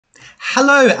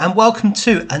Hello and welcome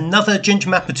to another Ginger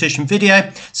Mathematician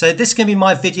video. So this is going to be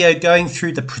my video going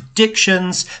through the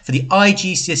predictions for the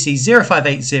iGCSE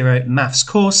 0580 Maths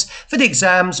course for the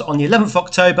exams on the 11th of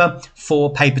October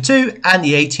for paper 2 and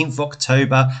the 18th of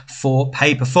October for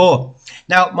paper 4.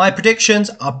 Now my predictions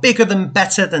are bigger than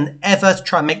better than ever to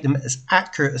try and make them as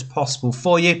accurate as possible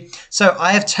for you. So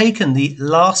I have taken the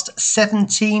last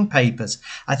 17 papers.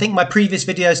 I think my previous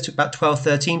videos took about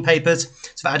 12-13 papers.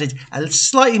 So I've added a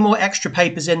slightly more extra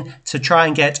papers in to try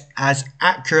and get as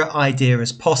accurate idea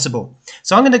as possible.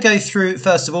 So I'm going to go through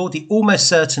first of all the almost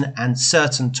certain and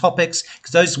certain topics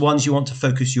because those are the ones you want to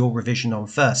focus your revision on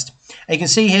first. And you can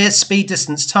see here speed,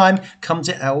 distance, time comes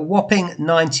in at a whopping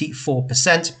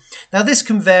 94%. Now this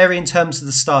can vary in terms of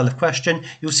the style of question.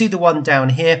 You'll see the one down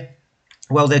here.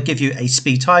 Well, they'll give you a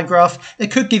speed time graph, they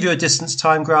could give you a distance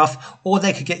time graph, or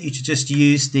they could get you to just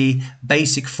use the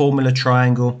basic formula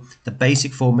triangle, the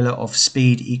basic formula of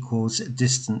speed equals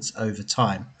distance over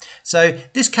time. So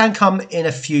this can come in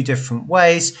a few different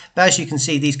ways, but as you can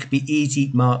see, these could be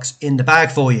easy marks in the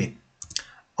bag for you.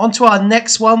 On to our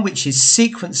next one, which is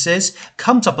sequences.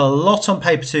 Comes up a lot on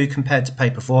paper 2 compared to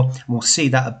paper 4, and we'll see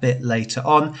that a bit later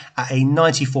on at a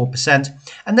 94%.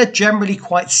 And they're generally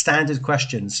quite standard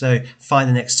questions. So find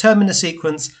the next term in the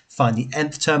sequence, find the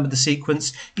nth term of the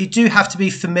sequence. You do have to be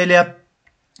familiar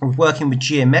with working with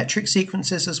geometric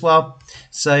sequences as well.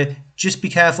 So just be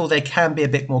careful, they can be a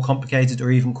bit more complicated,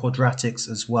 or even quadratics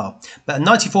as well. But at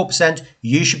 94%,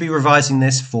 you should be revising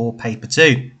this for paper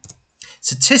 2.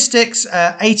 Statistics,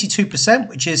 82%,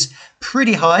 which is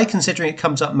pretty high considering it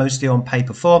comes up mostly on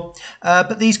paper 4.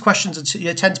 But these questions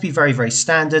tend to be very, very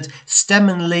standard. Stem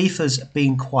and leaf has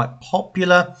been quite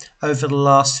popular over the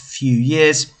last few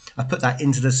years. I put that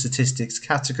into the statistics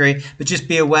category, but just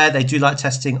be aware they do like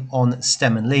testing on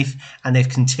stem and leaf, and they've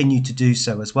continued to do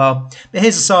so as well. But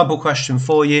here's a sample question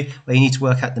for you where you need to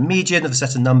work out the median of a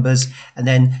set of numbers and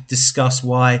then discuss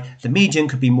why the median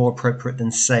could be more appropriate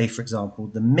than, say, for example,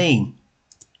 the mean.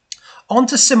 On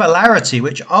to similarity,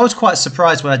 which I was quite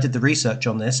surprised when I did the research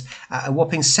on this, at a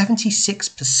whopping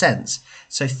 76%.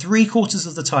 So 3/4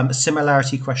 of the time a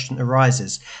similarity question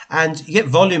arises. And you get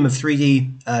volume of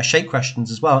 3D shape questions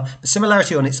as well, but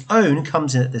similarity on its own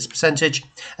comes in at this percentage.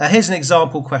 Here's an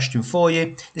example question for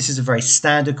you. This is a very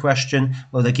standard question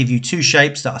where they give you two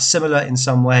shapes that are similar in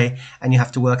some way, and you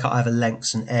have to work out either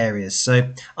lengths and areas. So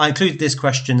I included this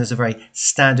question as a very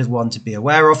standard one to be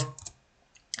aware of.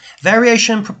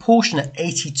 Variation and proportion at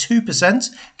 82%,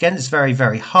 again it's very,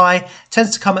 very high,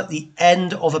 tends to come at the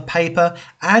end of a paper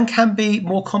and can be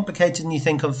more complicated than you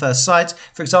think on first sight.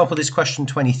 For example, this question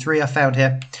 23 I found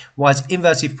here, y is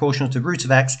inversely proportional to the root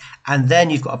of x, and then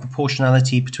you've got a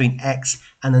proportionality between x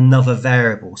and another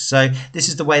variable. So this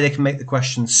is the way they can make the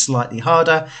question slightly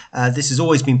harder. This has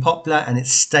always been popular and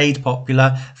it's stayed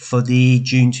popular for the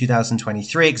June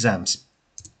 2023 exams.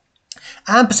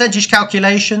 And percentage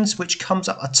calculations, which comes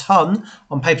up a ton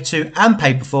on paper 2 and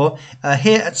paper 4,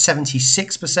 here at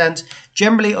 76%.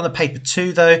 Generally on the paper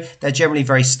 2 though, they're generally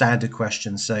very standard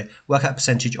questions. So work out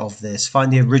percentage of this,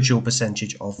 find the original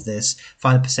percentage of this,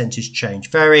 find a percentage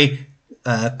change. Very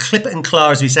klipp und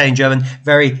klar, as we say in German,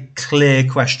 very clear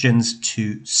questions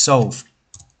to solve.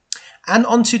 And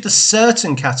onto the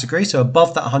certain category, so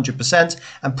above that 100%,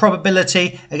 and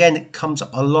probability, again, it comes up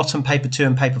a lot on paper 2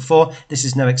 and paper 4. This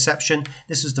is no exception.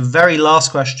 This was the very last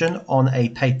question on a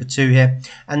paper 2 here.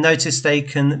 And notice they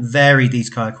can vary these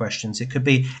kind of questions. It could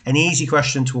be an easy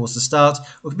question towards the start,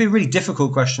 or it could be a really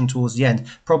difficult question towards the end.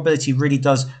 Probability really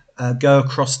does go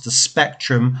across the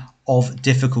spectrum of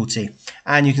difficulty.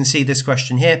 And you can see this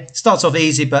question here starts off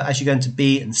easy, but as you go into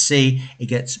B and C, it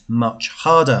gets much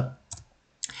harder.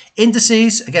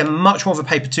 Indices, again, much more of a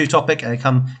paper 2 topic, and it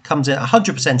comes in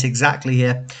 100% exactly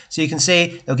here. So you can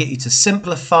see they'll get you to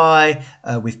simplify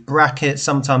with brackets.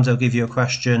 Sometimes they'll give you a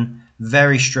question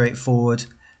very straightforward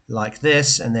like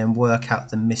this and then work out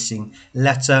the missing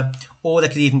letter. Or they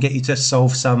could even get you to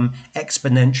solve some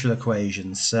exponential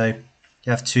equations. So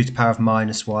you have 2 to the power of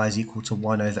minus y is equal to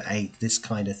 1 over 8, this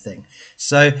kind of thing.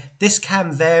 So this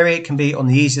can vary. It can be on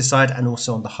the easier side and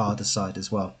also on the harder side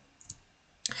as well.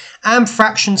 And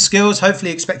fraction skills,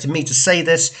 hopefully you expected me to say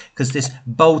this because this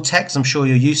bold text I'm sure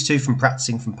you're used to from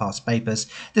practicing from past papers.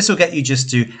 This will get you just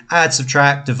to add,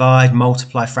 subtract, divide,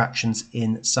 multiply fractions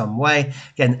in some way.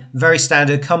 Again, very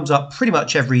standard, comes up pretty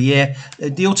much every year.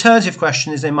 The alternative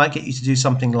question is they might get you to do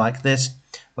something like this,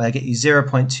 where they get you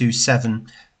 0.27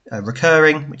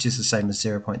 recurring, which is the same as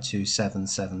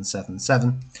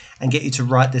 0.27777, and get you to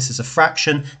write this as a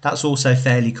fraction. That's also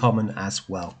fairly common as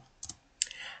well.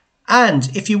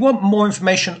 And if you want more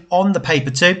information on the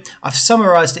paper 2, I've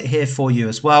summarised it here for you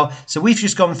as well. So we've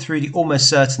just gone through the almost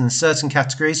certain and certain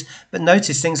categories, but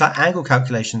notice things like angle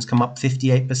calculations come up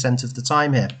 58% of the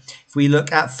time here. If we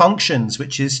look at functions,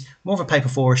 which is more of a paper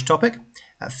 4-ish topic,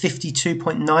 at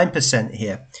 52.9%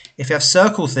 here. If you have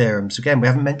circle theorems, again, we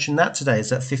haven't mentioned that today,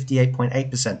 it's at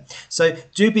 58.8%. So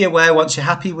do be aware, once you're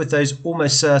happy with those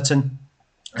almost certain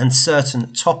and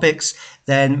certain topics,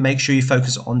 then make sure you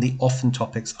focus on the often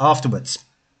topics afterwards.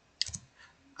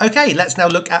 Okay, let's now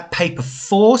look at paper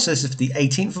 4. So this is for the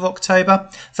 18th of October.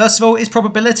 First of all is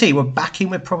probability. We're back in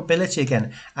with probability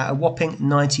again at a whopping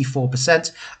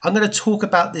 94%. I'm going to talk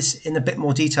about this in a bit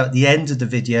more detail at the end of the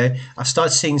video. I've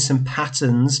started seeing some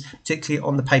patterns, particularly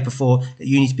on the paper 4, that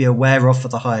you need to be aware of for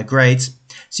the higher grades.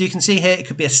 So you can see here it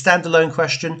could be a standalone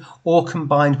question or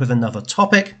combined with another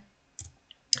topic.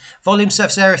 Volume,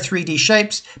 surface area, 3D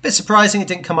shapes. A bit surprising it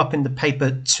didn't come up in the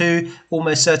paper 2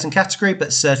 almost certain category,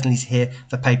 but certainly is here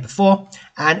for paper 4.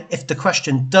 And if the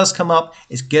question does come up,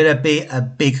 it's going to be a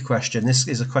big question. This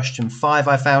is a question 5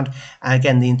 I found. And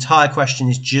again, the entire question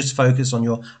is just focused on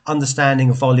your understanding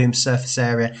of volume, surface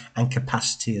area and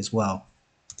capacity as well.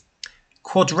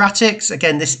 Quadratics,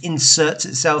 again, this inserts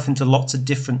itself into lots of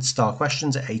different style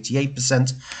questions at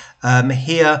 88%.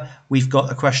 Here we've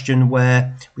got a question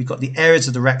where we've got the areas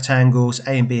of the rectangles.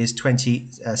 A and B is 20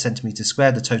 centimeters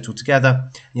squared, the total together.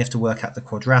 And you have to work out the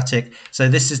quadratic. So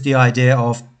this is the idea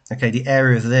of, okay, the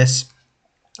area of this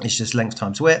is just length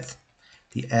times width.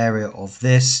 The area of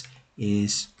this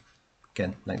is,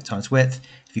 again, length times width.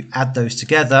 If you add those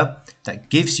together, that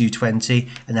gives you 20,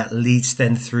 and that leads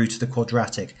then through to the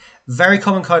quadratic. Very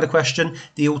common kind of question.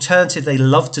 The alternative they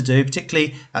love to do,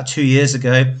 particularly 2 years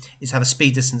ago, is have a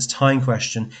speed, distance, time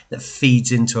question that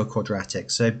feeds into a quadratic.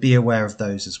 So be aware of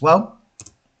those as well.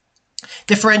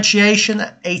 Differentiation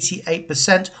at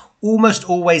 88%. Almost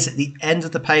always at the end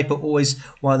of the paper, always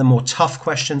one of the more tough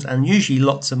questions, and usually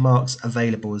lots of marks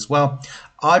available as well.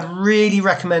 I'd really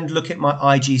recommend look at my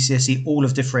iGCSE all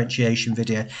of differentiation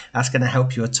video. That's going to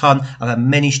help you a ton. I've had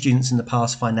many students in the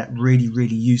past find that really,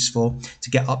 really useful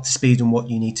to get up to speed on what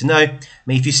you need to know. I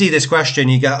mean, if you see this question,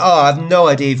 you go, oh, I have no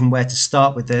idea even where to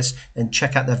start with this, then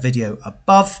check out the video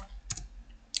above.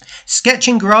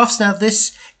 Sketching graphs, now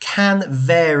this can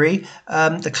vary.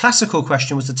 The classical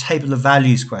question was the table of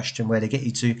values question, where they get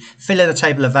you to fill in a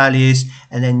table of values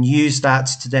and then use that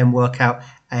to then work out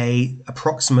an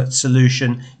approximate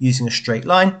solution using a straight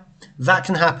line. That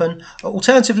can happen.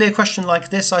 Alternatively, a question like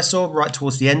this I saw right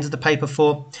towards the end of the paper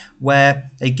 4,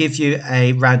 where they give you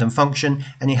a random function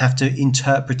and you have to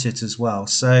interpret it as well.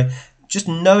 So just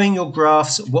knowing your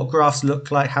graphs, what graphs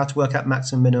look like, how to work out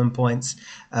maximum minimum points,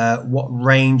 what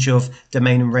range of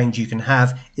domain and range you can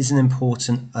have is an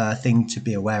important thing to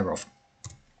be aware of.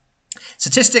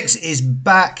 Statistics is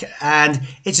back, and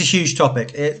it's a huge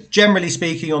topic. Generally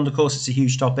speaking, on the course, it's a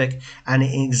huge topic, and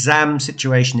in exam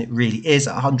situation, it really is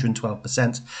at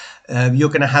 112%. You're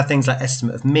going to have things like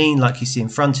estimate of mean, like you see in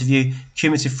front of you,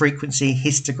 cumulative frequency,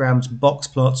 histograms, box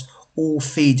plots, all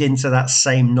feed into that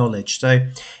same knowledge. So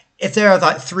if there are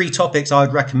like 3 topics I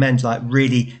would recommend, like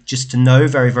really just to know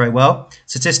very, very well: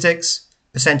 statistics,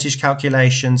 percentage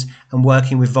calculations, and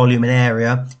working with volume and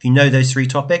area. If you know those 3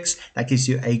 topics, that gives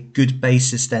you a good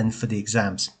basis then for the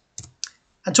exams.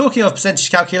 And talking of percentage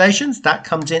calculations, that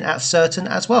comes in at certain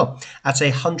as well, at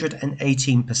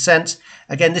 118%.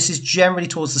 Again, this is generally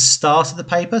towards the start of the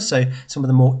paper, so some of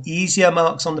the more easier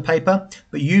marks on the paper,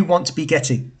 but you want to be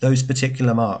getting those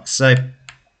particular marks. So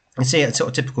you see a sort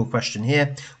of typical question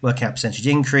here, working out percentage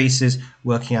increases,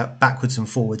 working out backwards and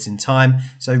forwards in time.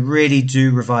 So really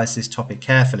do revise this topic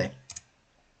carefully.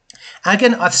 And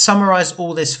again, I've summarized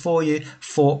all this for you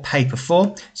for paper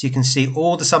 4. So you can see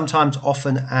all the sometimes,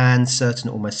 often, and certain,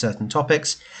 almost certain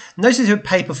topics. Notice with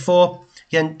paper 4,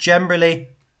 again, generally,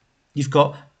 you've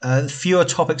got fewer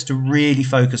topics to really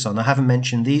focus on. I haven't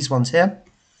mentioned these ones here.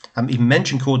 I haven't even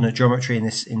mentioned coordinate geometry in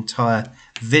this entire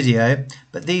video,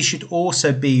 but these should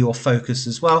also be your focus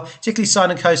as well. Particularly sine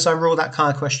and cosine rule, that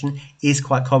kind of question is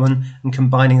quite common, and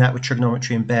combining that with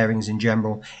trigonometry and bearings in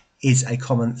general is a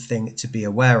common thing to be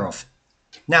aware of.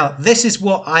 Now, this is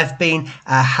what I've been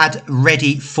had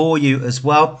ready for you as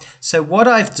well. So what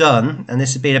I've done, and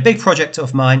this has been a big project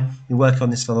of mine, been working on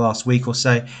this for the last week or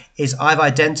so, is I've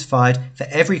identified for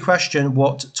every question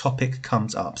what topic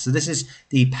comes up. So this is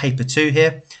the paper 2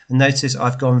 here, and notice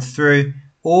I've gone through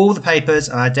all the papers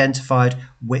and identified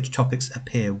which topics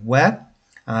appear where.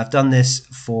 And I've done this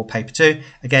for paper 2.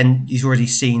 Again, you've already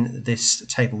seen this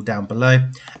table down below.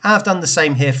 And I've done the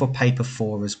same here for paper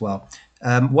 4 as well.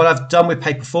 What I've done with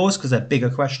paper 4s, because they're bigger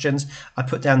questions, I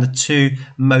put down the 2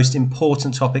 most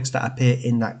important topics that appear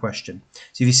in that question.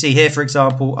 So if you see here, for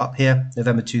example, up here,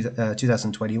 November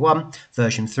 2021,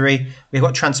 version 3, we've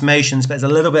got transformations, but there's a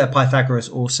little bit of Pythagoras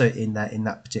also in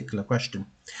that particular question.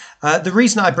 The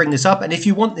reason I bring this up, and if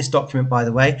you want this document, by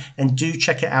the way, and do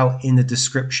check it out in the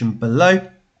description below,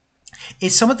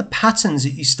 is some of the patterns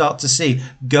that you start to see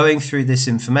going through this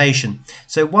information.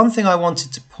 So one thing I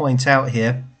wanted to point out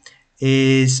here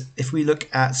is if we look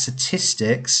at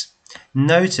statistics,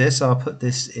 notice, I'll put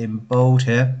this in bold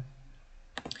here,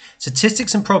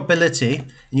 statistics and probability,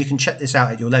 and you can check this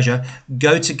out at your leisure,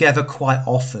 go together quite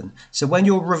often. So when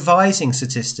you're revising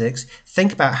statistics,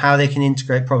 think about how they can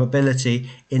integrate probability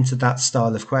into that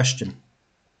style of question.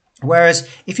 Whereas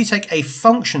if you take a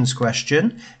functions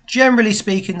question, generally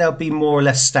speaking, they'll be more or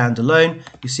less standalone.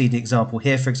 You see the example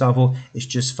here, for example, it's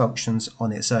just functions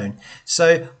on its own.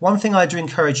 So one thing I do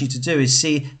encourage you to do is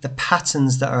see the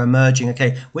patterns that are emerging.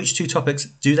 Okay, which 2 topics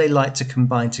do they like to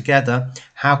combine together?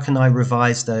 How can I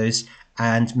revise those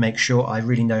and make sure I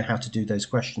really know how to do those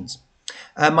questions?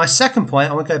 My second point,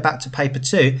 I want to go back to paper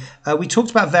 2. We talked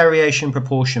about variation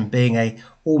proportion being a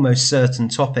almost certain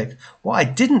topic. What I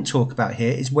didn't talk about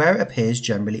here is where it appears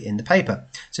generally in the paper.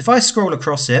 So if I scroll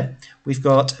across here, we've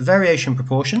got variation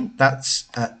proportion. That's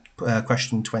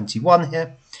question 21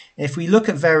 here. If we look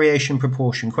at variation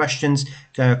proportion questions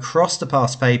going across the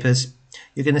past papers,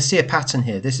 you're going to see a pattern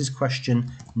here. This is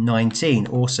question 19,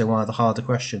 also one of the harder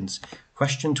questions.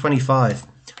 Question 25.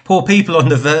 Poor people on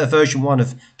the version 1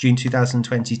 of June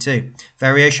 2022.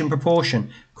 Variation proportion.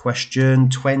 Question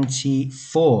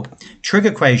 24. Trig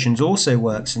equations also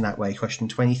works in that way. Question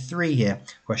 23 here.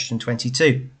 Question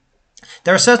 22.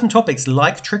 There are certain topics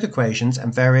like trig equations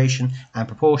and variation and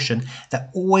proportion that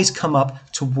always come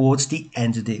up towards the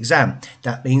end of the exam.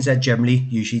 That means they're generally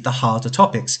usually the harder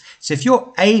topics. So if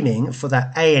you're aiming for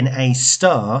that A and A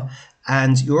star,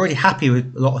 and you're already happy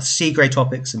with a lot of C grade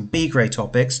topics and B grade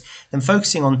topics, then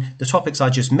focusing on the topics I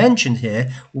just mentioned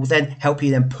here will then help you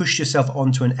then push yourself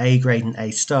onto an A grade and A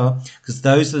star, because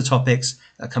those are the topics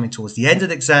that are coming towards the end of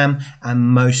the exam and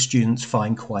most students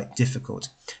find quite difficult.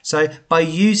 So by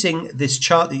using this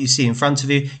chart that you see in front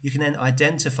of you, you can then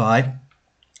identify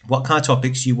what kind of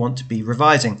topics you want to be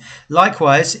revising.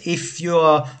 Likewise, if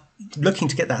you're looking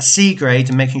to get that C grade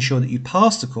and making sure that you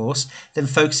pass the course, then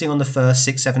focusing on the first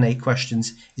 6, 7, 8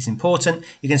 questions is important.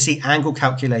 You can see angle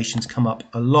calculations come up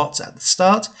a lot at the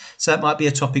start, so that might be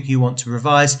a topic you want to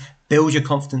revise. Build your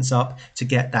confidence up to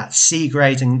get that C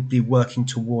grade and be working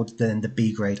towards then the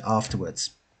B grade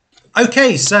afterwards.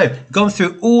 Okay, so gone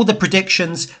through all the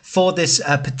predictions for this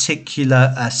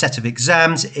particular set of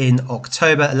exams in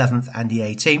October 11th and the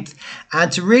 18th.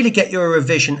 And to really get your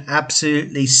revision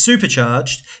absolutely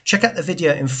supercharged, check out the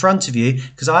video in front of you,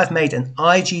 because I've made an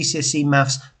iGCSE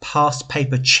Maths past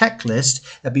paper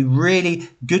checklist that'd be really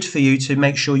good for you to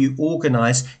make sure you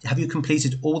organise. Have you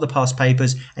completed all the past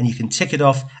papers, and you can tick it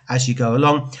off as you go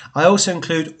along. I also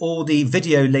include all the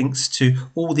video links to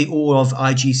all of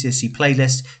iGCSE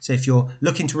playlists. So if you're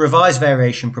looking to revise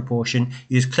variation proportion,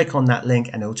 you just click on that link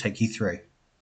and it will take you through.